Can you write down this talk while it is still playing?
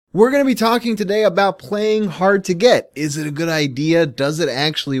We're going to be talking today about playing hard to get. Is it a good idea? Does it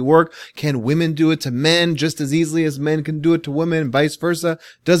actually work? Can women do it to men just as easily as men can do it to women and vice versa?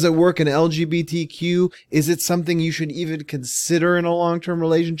 Does it work in LGBTQ? Is it something you should even consider in a long-term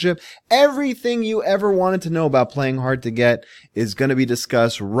relationship? Everything you ever wanted to know about playing hard to get is going to be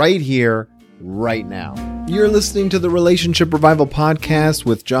discussed right here, right now. You're listening to the Relationship Revival Podcast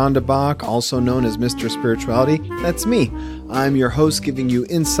with John DeBach, also known as Mr. Spirituality. That's me. I'm your host, giving you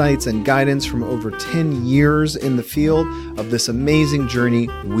insights and guidance from over 10 years in the field of this amazing journey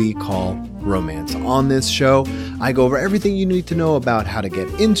we call romance. On this show, I go over everything you need to know about how to get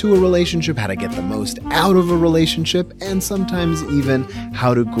into a relationship, how to get the most out of a relationship, and sometimes even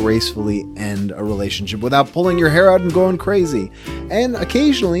how to gracefully end a relationship without pulling your hair out and going crazy. And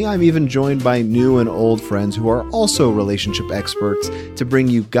occasionally, I'm even joined by new and old friends who are also relationship experts to bring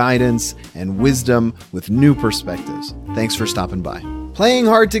you guidance and wisdom with new perspectives. Thanks for stopping by. Playing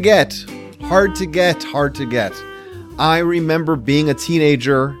hard to get. Hard to get, hard to get. I remember being a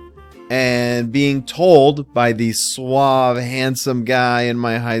teenager and being told by the suave, handsome guy in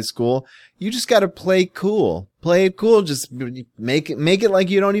my high school, you just got to play cool. Play it cool. Just make it like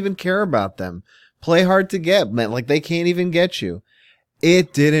you don't even care about them. Play hard to get, like they can't even get you.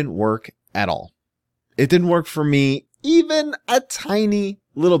 It didn't work at all. It didn't work for me even a tiny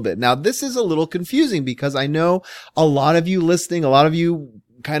little bit. Now, this is a little confusing because I know a lot of you listening, a lot of you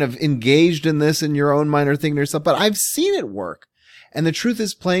kind of engaged in this in your own mind or thinking to yourself, but I've seen it work. And the truth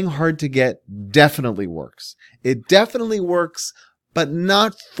is, playing hard to get definitely works. It definitely works, but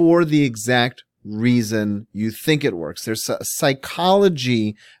not for the exact reason you think it works. There's a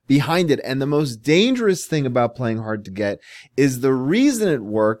psychology behind it. And the most dangerous thing about playing hard to get is the reason it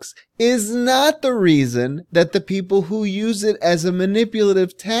works is not the reason that the people who use it as a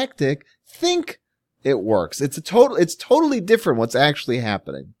manipulative tactic think it works. It's totally different what's actually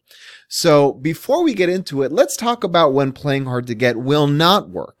happening. So before we get into it, let's talk about when playing hard to get will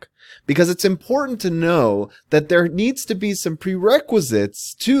not work. Because it's important to know that there needs to be some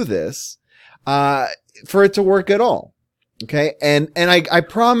prerequisites to this for it to work at all. Okay. And I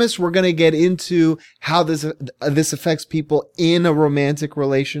promise we're going to get into how this affects people in a romantic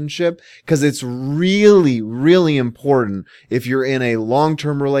relationship, because it's really, really important if you're in a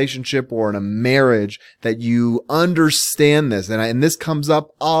long-term relationship or in a marriage that you understand this. And this comes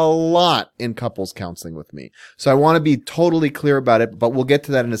up a lot in couples counseling with me. So I want to be totally clear about it, but we'll get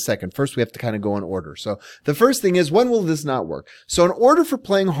to that in a second. First, we have to kind of go in order. So the first thing is, when will this not work? So in order for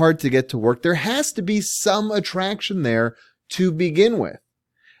playing hard to get to work, there has to be some attraction there to begin with.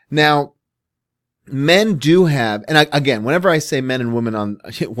 Now, men do have, and again, whenever I say men and women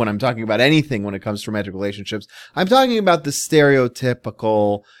when I'm talking about anything when it comes to romantic relationships, I'm talking about the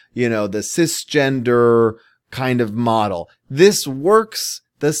stereotypical, the cisgender kind of model. This works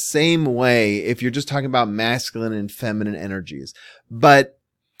the same way if you're just talking about masculine and feminine energies. But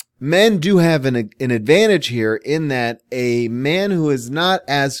men do have an advantage here in that a man who is not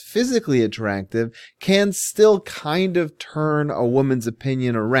as physically attractive can still kind of turn a woman's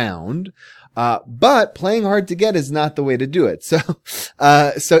opinion around. But playing hard to get is not the way to do it. So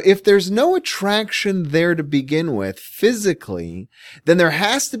if there's no attraction there to begin with physically, then there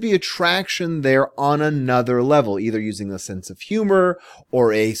has to be attraction there on another level, either using a sense of humor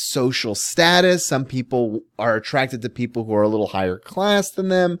or a social status. Some people are attracted to people who are a little higher class than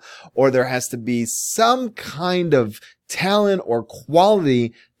them, or there has to be some kind of talent or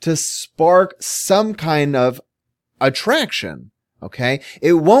quality to spark some kind of attraction. Okay.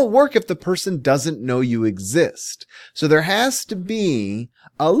 It won't work if the person doesn't know you exist. So there has to be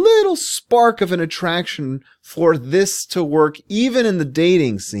a little spark of an attraction for this to work, even in the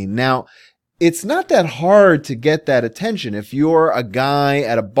dating scene. Now, it's not that hard to get that attention. If you're a guy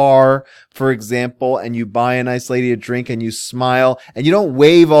at a bar, for example, and you buy a nice lady a drink and you smile and you don't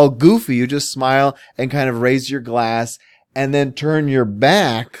wave all goofy, you just smile and kind of raise your glass and then turn your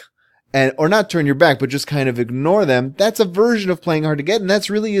back. Or not turn your back, but just kind of ignore them. That's a version of playing hard to get, and that's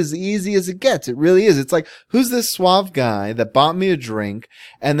really as easy as it gets. It really is. It's like, who's this suave guy that bought me a drink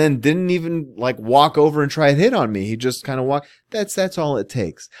and then didn't even walk over and try and hit on me? He just kind of walked. That's all it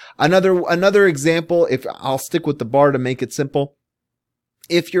takes. Another example, if I'll stick with the bar to make it simple.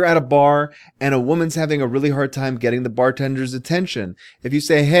 If you're at a bar and a woman's having a really hard time getting the bartender's attention, if you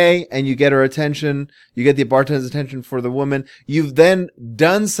say, hey, and you get her attention, you get the bartender's attention for the woman, you've then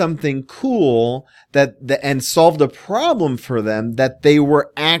done something cool and solved a problem for them that they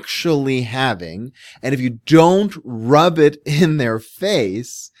were actually having. And if you don't rub it in their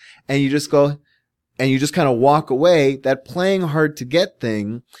face and you just go and you just kind of walk away, that playing hard to get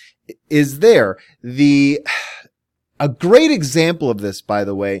thing is there. A great example of this, by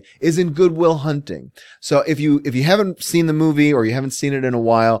the way, is in Good Will Hunting. So if you haven't seen the movie or you haven't seen it in a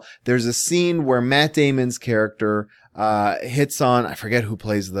while, there's a scene where Matt Damon's character hits on, I forget who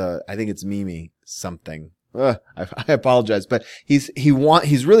plays I think it's Mimi something. I apologize, but he's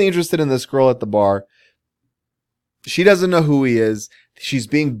really interested in this girl at the bar. She doesn't know who he is. She's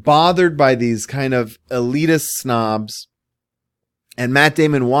being bothered by these kind of elitist snobs. And Matt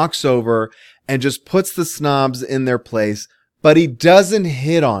Damon walks over and just puts the snobs in their place, but he doesn't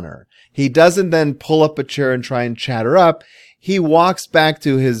hit on her. He doesn't then pull up a chair and try and chat her up. He walks back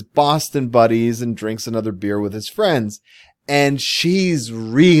to his Boston buddies and drinks another beer with his friends. And she's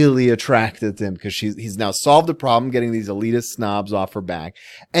really attracted to him because he's now solved the problem getting these elitist snobs off her back.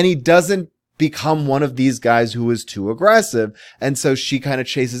 And he doesn't become one of these guys who is too aggressive. And so she kind of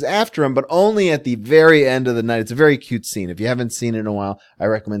chases after him, but only at the very end of the night. It's a very cute scene. If you haven't seen it in a while, I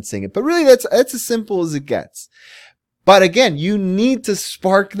recommend seeing it. But really, that's as simple as it gets. But again, you need to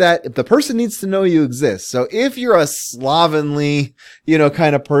spark that. The person needs to know you exist. So if you're a slovenly,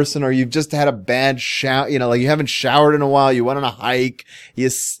 kind of person, or you've just had a bad shower, like you haven't showered in a while, you went on a hike, you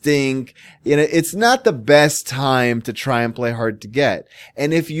stink, it's not the best time to try and play hard to get.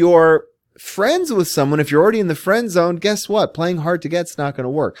 And if you're friends with someone, if you're already in the friend zone, guess what? Playing hard to get's not going to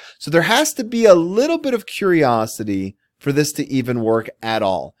work. So there has to be a little bit of curiosity for this to even work at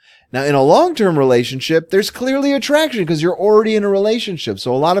all. Now, in a long-term relationship, there's clearly attraction because you're already in a relationship.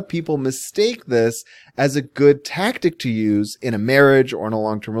 So a lot of people mistake this as a good tactic to use in a marriage or in a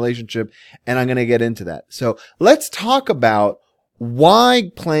long-term relationship. And I'm going to get into that. So let's talk about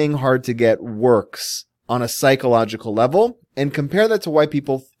why playing hard to get works on a psychological level and compare that to why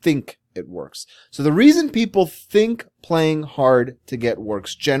people think it works. So the reason people think playing hard to get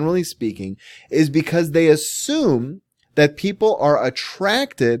works, generally speaking, is because they assume that people are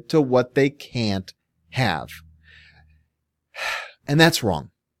attracted to what they can't have. And that's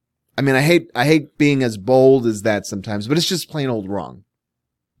wrong. I mean, I hate being as bold as that sometimes, but it's just plain old wrong.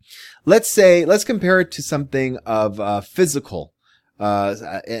 Let's compare it to something of physical,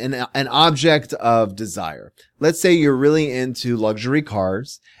 an object of desire. Let's say you're really into luxury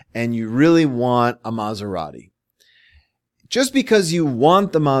cars and you really want a Maserati. Just because you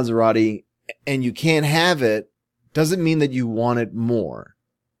want the Maserati and you can't have it doesn't mean that you want it more.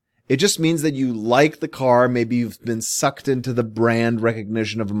 It just means that you like the car. Maybe you've been sucked into the brand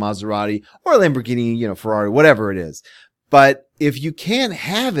recognition of a Maserati or a Lamborghini, Ferrari, whatever it is. But if you can't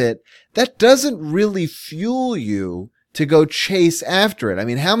have it, that doesn't really fuel you to go chase after it. I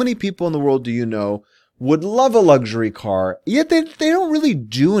mean, how many people in the world do you know would love a luxury car, yet they don't really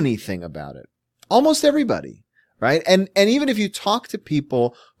do anything about it? Almost everybody. Right? And even if you talk to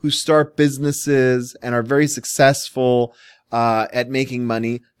people who start businesses and are very successful, at making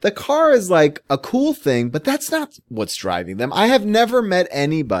money, the car is like a cool thing, but that's not what's driving them. I have never met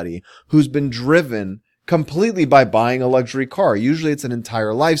anybody who's been driven completely by buying a luxury car. Usually it's an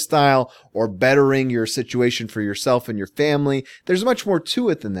entire lifestyle or bettering your situation for yourself and your family. There's much more to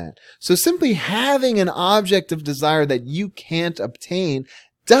it than that. So simply having an object of desire that you can't obtain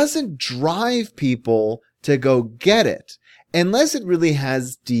doesn't drive people to go get it unless it really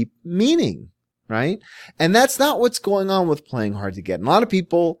has deep meaning, right? And that's not what's going on with playing hard to get. And a lot of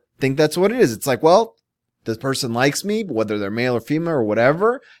people think that's what it is. It's like, well, this person likes me, whether they're male or female or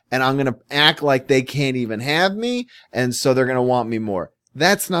whatever, and I'm going to act like they can't even have me, and so they're going to want me more.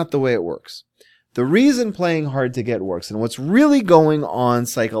 That's not the way it works. The reason playing hard to get works, and what's really going on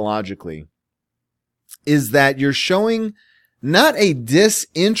psychologically, is that you're showing not a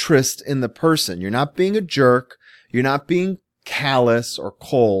disinterest in the person. You're not being a jerk. You're not being callous or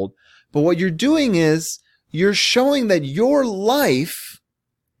cold. But what you're doing is you're showing that your life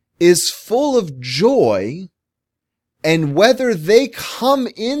is full of joy, and whether they come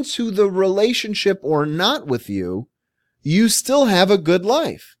into the relationship or not with you, you still have a good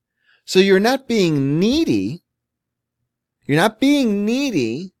life. So you're not being needy. You're not being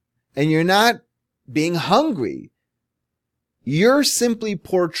needy, and you're not being hungry. You're simply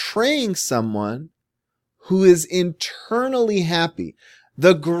portraying someone who is internally happy.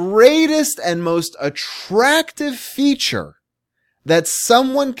 The greatest and most attractive feature that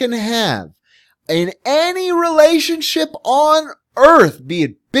someone can have in any relationship on earth, be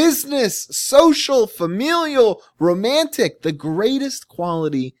it business, social, familial, romantic, the greatest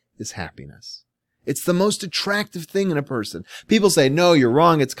quality is happiness. It's the most attractive thing in a person. People say, no, you're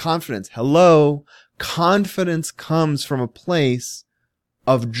wrong. It's confidence. Hello. Confidence comes from a place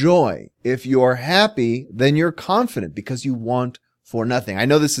of joy. If you're happy, then you're confident because you want for nothing. I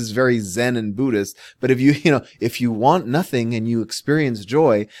know this is very Zen and Buddhist, but if you want nothing and you experience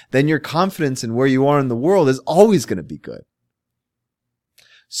joy, then your confidence in where you are in the world is always going to be good.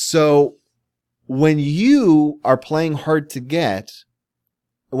 So when you are playing hard to get,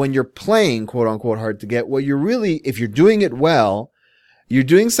 when you're playing quote unquote hard to get, what you're really, if you're doing it well, you're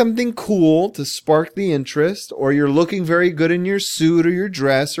doing something cool to spark the interest, or you're looking very good in your suit or your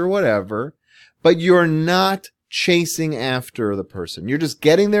dress or whatever, but you're not chasing after the person. You're just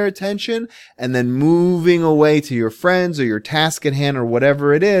getting their attention and then moving away to your friends or your task at hand or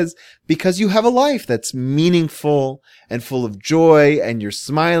whatever it is, because you have a life that's meaningful and full of joy, and you're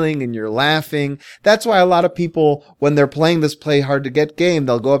smiling and you're laughing. That's why a lot of people, when they're playing this play hard to get game,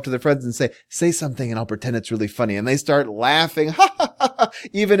 they'll go up to their friends and say something and I'll pretend it's really funny. And they start laughing,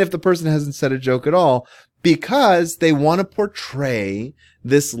 even if the person hasn't said a joke at all, because they want to portray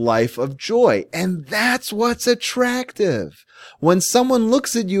this life of joy. And that's what's attractive. When someone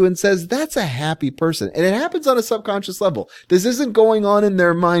looks at you and says, that's a happy person, and it happens on a subconscious level. This isn't going on in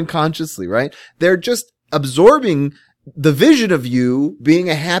their mind consciously, right? They're just absorbing the vision of you being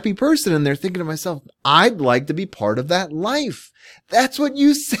a happy person, and they're thinking to myself, I'd like to be part of that life. That's what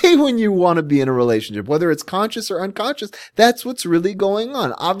you say when you want to be in a relationship, whether it's conscious or unconscious. That's what's really going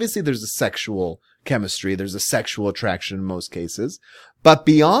on. Obviously, there's a sexual chemistry. There's a sexual attraction in most cases. But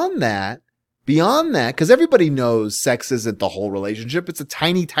beyond that, because everybody knows sex isn't the whole relationship. It's a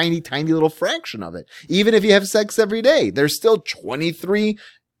tiny, tiny, tiny little fraction of it. Even if you have sex every day, there's still 23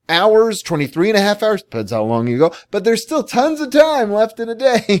 hours, 23 and a half hours, depends how long you go, but there's still tons of time left in a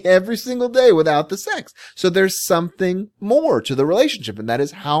day, every single day without the sex. So there's something more to the relationship, and that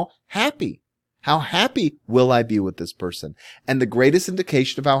is how happy will I be with this person? And the greatest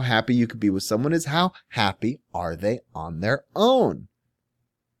indication of how happy you could be with someone is how happy are they on their own?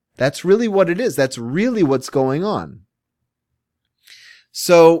 That's really what it is. That's really what's going on.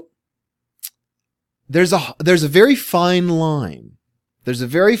 So there's a very fine line. There's a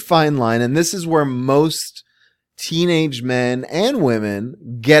very fine line, and this is where most teenage men and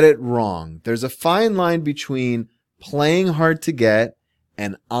women get it wrong. There's a fine line between playing hard to get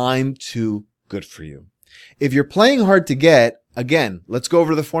and I'm too good for you. If you're playing hard to get, again, let's go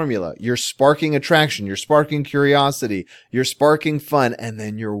over the formula. You're sparking attraction, you're sparking curiosity, you're sparking fun, and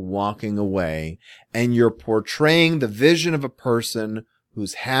then you're walking away and you're portraying the vision of a person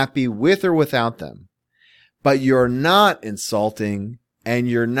who's happy with or without them. But you're not insulting, and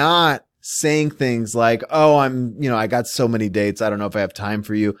you're not saying things like, oh, I got so many dates, I don't know if I have time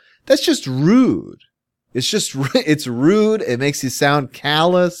for you. That's just rude. It's rude. It makes you sound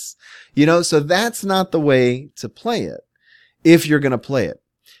callous, so that's not the way to play it if you're going to play it.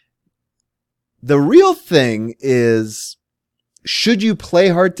 The real thing is, should you play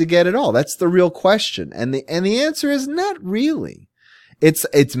hard to get at all? That's the real question. And the answer is not really.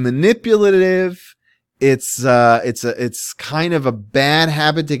 It's manipulative. It's kind of a bad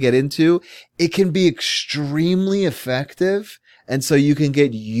habit to get into. It can be extremely effective. And so you can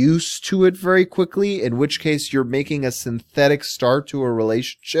get used to it very quickly, in which case you're making a synthetic start to a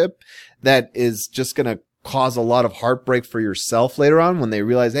relationship that is just going to cause a lot of heartbreak for yourself later on when they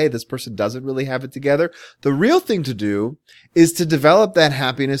realize, hey, this person doesn't really have it together. The real thing to do is to develop that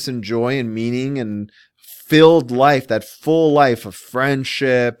happiness and joy and meaning and filled life, that full life of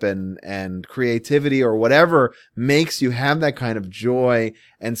friendship and creativity or whatever makes you have that kind of joy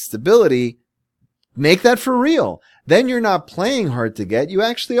and stability. Make that for real. Then you're not playing hard to get. You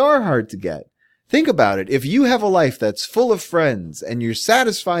actually are hard to get. Think about it. If you have a life that's full of friends and you're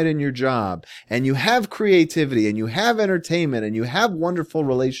satisfied in your job and you have creativity and you have entertainment and you have wonderful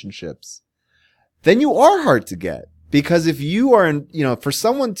relationships, then you are hard to get. Because if you are, for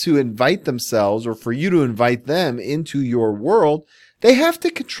someone to invite themselves or for you to invite them into your world, they have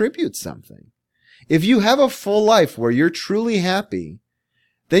to contribute something. If you have a full life where you're truly happy,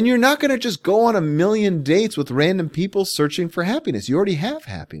 then you're not going to just go on a million dates with random people searching for happiness. You already have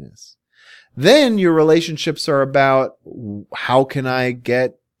happiness. Then your relationships are about, how can I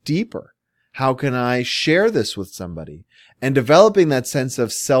get deeper? How can I share this with somebody? And developing that sense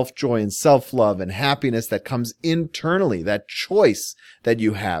of self-joy and self-love and happiness that comes internally, that choice that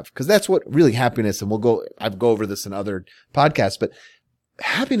you have. Because that's what really happiness, and I'll go over this in other podcasts, but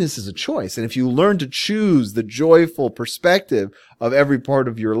happiness is a choice. And if you learn to choose the joyful perspective of every part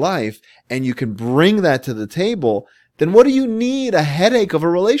of your life, and you can bring that to the table, then what do you need a headache of a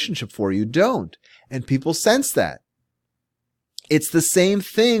relationship for? You don't. And people sense that. It's the same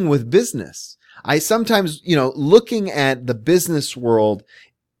thing with business. I sometimes, looking at the business world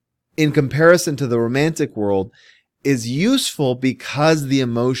in comparison to the romantic world is useful because the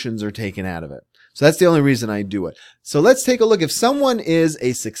emotions are taken out of it. So that's the only reason I do it. So let's take a look. If someone is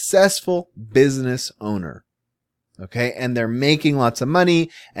a successful business owner, okay, and they're making lots of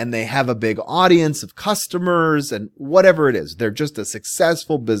money and they have a big audience of customers and whatever it is, they're just a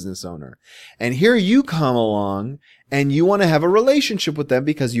successful business owner. And here you come along and you want to have a relationship with them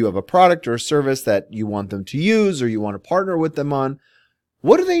because you have a product or a service that you want them to use or you want to partner with them on.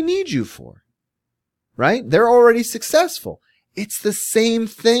 What do they need you for? Right? They're already successful. It's the same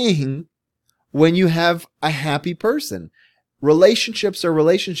thing when you have a happy person. Relationships are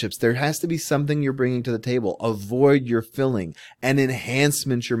relationships. There has to be something you're bringing to the table, a void you're filling, an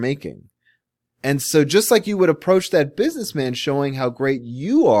enhancement you're making. And so just like you would approach that businessman showing how great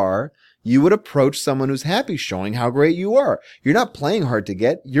you are, you would approach someone who's happy showing how great you are. You're not playing hard to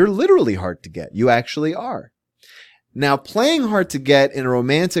get. You're literally hard to get. You actually are. Now, playing hard to get in a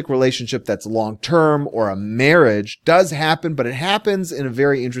romantic relationship that's long-term or a marriage does happen, but it happens in a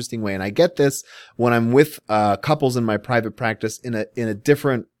very interesting way. And I get this when I'm with couples in my private practice in a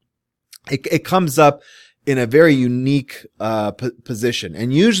different, it comes up in a very unique position.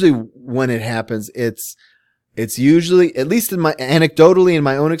 And usually when it happens, it's usually, at least anecdotally in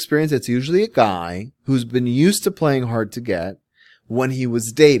my own experience, it's usually a guy who's been used to playing hard to get when he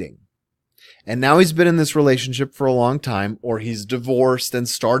was dating. And now he's been in this relationship for a long time, or he's divorced and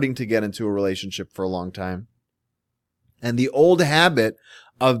starting to get into a relationship for a long time. And the old habit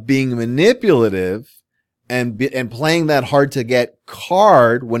of being manipulative and playing that hard to get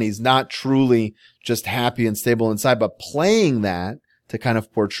card when he's not truly just happy and stable inside, but playing that to kind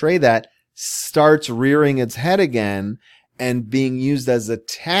of portray that starts rearing its head again and being used as a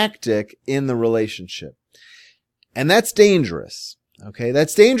tactic in the relationship. And that's dangerous. Okay.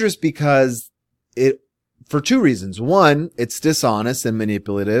 That's dangerous because for two reasons. One, it's dishonest and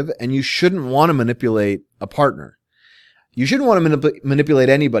manipulative, and you shouldn't want to manipulate a partner. You shouldn't want to manipulate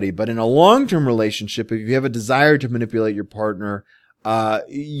anybody, but in a long-term relationship, if you have a desire to manipulate your partner,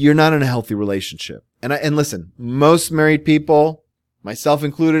 you're not in a healthy relationship. And listen, most married people, myself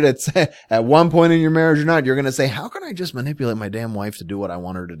included, it's at one point in your marriage or not, you're going to say, how can I just manipulate my damn wife to do what I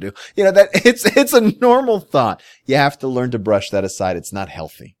want her to do? You know, that it's a normal thought. You have to learn to brush that aside. It's not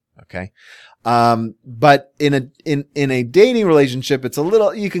healthy. Okay. But in a dating relationship, it's a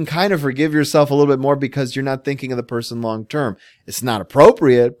little, you can kind of forgive yourself a little bit more because you're not thinking of the person long term. It's not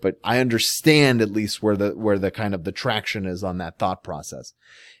appropriate, but I understand at least where the kind of the traction is on that thought process.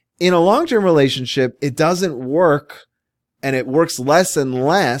 In a long-term relationship, it doesn't work, and it works less and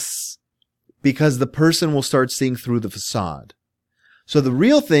less because the person will start seeing through the facade. So the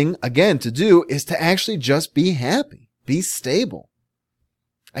real thing, again, to do is to actually just be happy, be stable.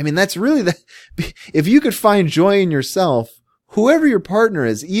 I mean, that's really if you could find joy in yourself, whoever your partner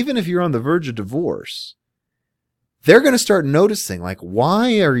is, even if you're on the verge of divorce, they're going to start noticing, like,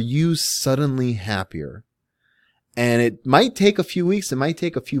 why are you suddenly happier? And it might take a few weeks, it might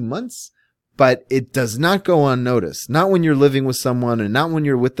take a few months, but it does not go unnoticed. Not when you're living with someone and not when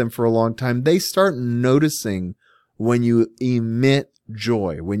you're with them for a long time. They start noticing when you emit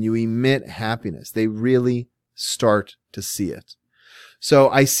joy, when you emit happiness. They really start to see it. So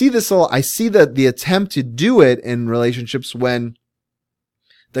I see this a lot. I see the attempt to do it in relationships when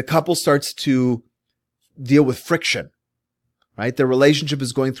the couple starts to deal with friction, right? Their relationship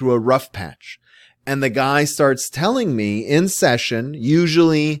is going through a rough patch. And the guy starts telling me in session,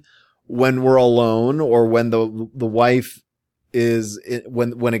 usually when we're alone or when the wife is,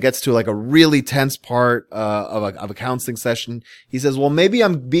 when it gets to like a really tense part of a counseling session, he says, well, maybe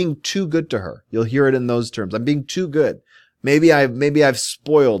I'm being too good to her. You'll hear it in those terms. I'm being too good. Maybe I've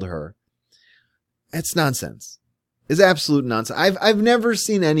spoiled her. It's nonsense. It's absolute nonsense. I've never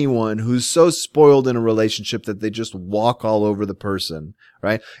seen anyone who's so spoiled in a relationship that they just walk all over the person,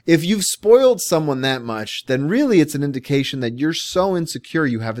 right? If you've spoiled someone that much, then really it's an indication that you're so insecure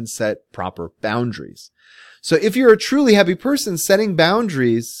you haven't set proper boundaries. So if you're a truly happy person, setting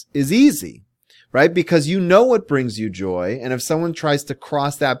boundaries is easy, right? Because you know what brings you joy. And if someone tries to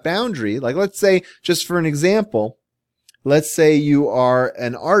cross that boundary, like let's say, just for an example, let's say you are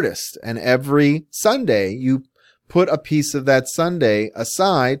an artist and every Sunday you put a piece of that Sunday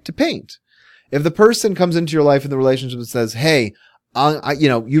aside to paint. If the person comes into your life in the relationship and says, hey,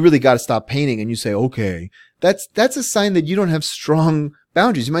 you really got to stop painting, and you say, okay, that's a sign that you don't have strong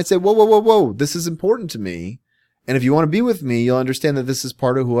boundaries. You might say, whoa, this is important to me. And if you want to be with me, you'll understand that this is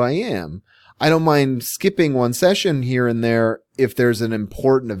part of who I am. I don't mind skipping one session here and there if there's an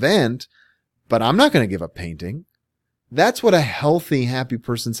important event, but I'm not going to give up painting. That's what a healthy, happy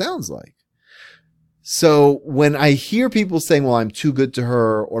person sounds like. So when I hear people saying, well, I'm too good to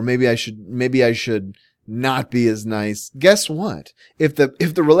her, or maybe I should not be as nice. Guess what? If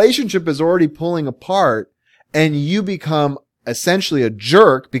the relationship is already pulling apart and you become essentially a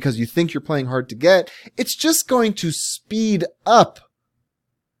jerk because you think you're playing hard to get, it's just going to speed up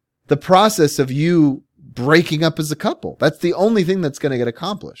the process of you breaking up as a couple. That's the only thing that's going to get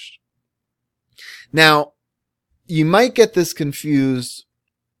accomplished. Now, you might get this confused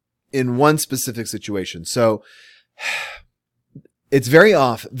in one specific situation. So it's very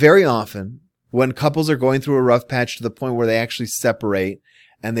often when couples are going through a rough patch to the point where they actually separate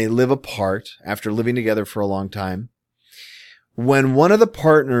and they live apart after living together for a long time. When one of the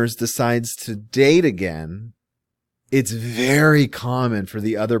partners decides to date again, it's very common for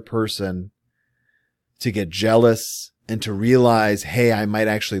the other person to get jealous and to realize, hey, I might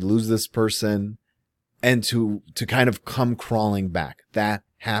actually lose this person, and to kind of come crawling back. That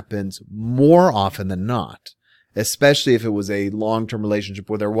happens more often than not, especially if it was a long-term relationship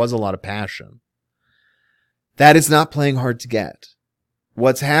where there was a lot of passion. That is not playing hard to get.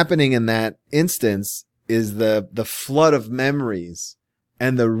 What's happening in that instance is the flood of memories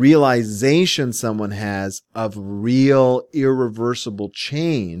and the realization someone has of real irreversible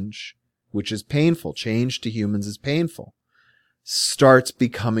change, which is painful. Change to humans is painful. Starts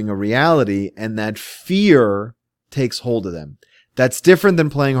becoming a reality, and that fear takes hold of them. That's different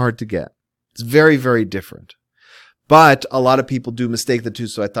than playing hard to get. It's very, very different. But a lot of people do mistake the two,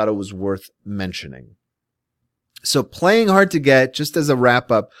 so I thought it was worth mentioning. So playing hard to get, just as a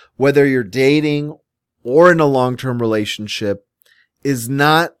wrap up, whether you're dating or in a long-term relationship, is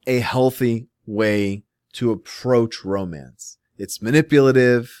not a healthy way to approach romance. It's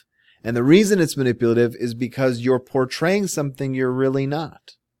manipulative. And the reason it's manipulative is because you're portraying something you're really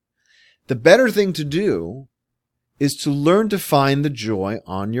not. The better thing to do is to learn to find the joy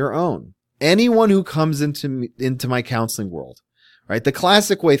on your own. Anyone who comes into my counseling world, right? The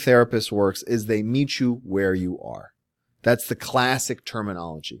classic way therapists works is they meet you where you are. That's the classic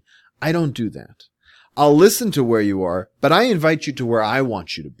terminology. I don't do that. I'll listen to where you are, but I invite you to where I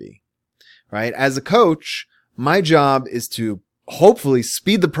want you to be, right? As a coach, my job is to hopefully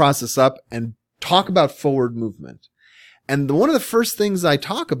speed the process up and talk about forward movement. And one of the first things I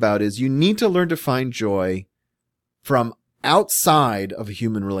talk about is you need to learn to find joy from outside of a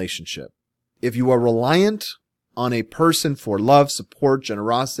human relationship. If you are reliant on a person for love, support,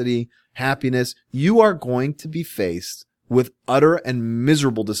 generosity, happiness, you are going to be faced with utter and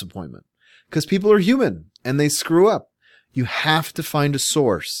miserable disappointment because people are human and they screw up. You have to find a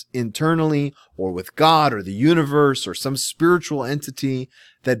source internally or with God or the universe or some spiritual entity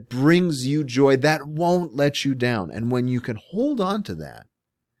that brings you joy, that won't let you down. And when you can hold on to that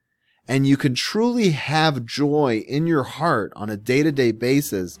and you can truly have joy in your heart on a day-to-day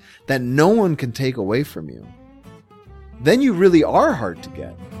basis that no one can take away from you, then you really are hard to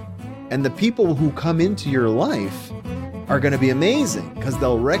get. And the people who come into your life are going to be amazing because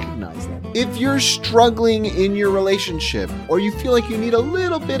they'll recognize that. If you're struggling in your relationship or you feel like you need a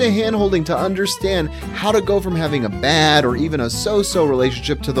little bit of handholding to understand how to go from having a bad or even a so-so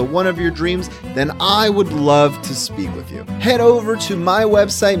relationship to the one of your dreams, then I would love to speak with you. Head over to my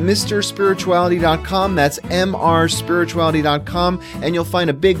website, mrspirituality.com. That's mrspirituality.com, and you'll find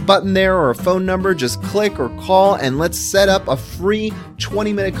a big button there or a phone number. Just click or call and let's set up a free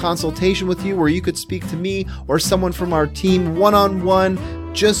 20-minute consultation with you where you could speak to me or someone from our team one-on-one,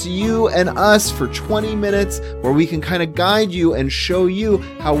 just you and us for 20 minutes where we can kind of guide you and show you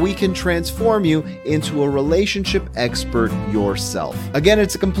how we can transform you into a relationship expert yourself. Again,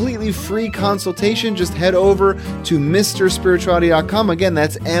 it's a completely free consultation. Just head over to mrspirituality.com. Again,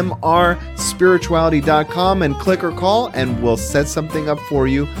 that's mrspirituality.com and click or call and we'll set something up for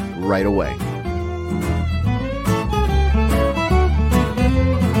you right away.